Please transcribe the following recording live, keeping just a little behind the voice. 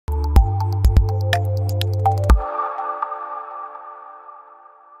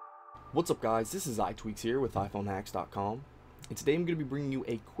What's up guys, this is iTweaks here with iPhoneHacks.com, and today I'm going to be bringing you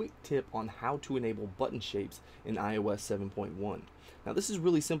a quick tip on how to enable button shapes in iOS 7.1. Now this is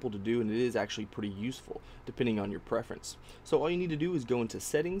really simple to do, and it is actually pretty useful depending on your preference. So all you need to do is go into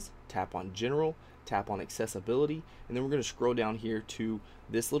Settings, tap on General, tap on Accessibility, and then we're going to scroll down here to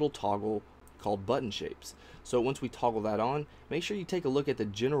this little toggle called Button Shapes. So once we toggle that on, make sure you take a look at the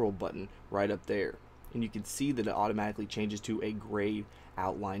General button right up there, and you can see that it automatically changes to a gray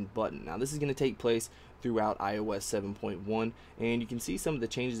outline button. Now this is going to take place throughout iOS 7.1, and you can see some of the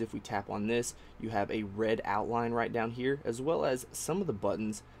changes. If we tap on this, you have a red outline right down here, as well as some of the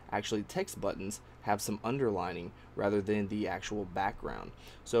buttons, actually text buttons, have some underlining rather than the actual background.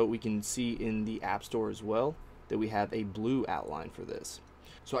 So we can see in the App Store as well that we have a blue outline for this.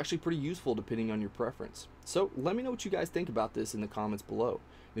 So actually pretty useful depending on your preference. So let me know what you guys think about this in the comments below.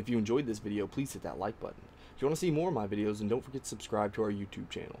 And if you enjoyed this video, please hit that like button. If you want to see more of my videos, then don't forget to subscribe to our YouTube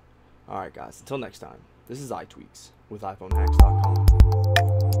channel. Alright guys, until next time, this is iTweaks with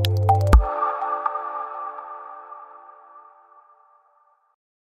iPhoneHacks.com.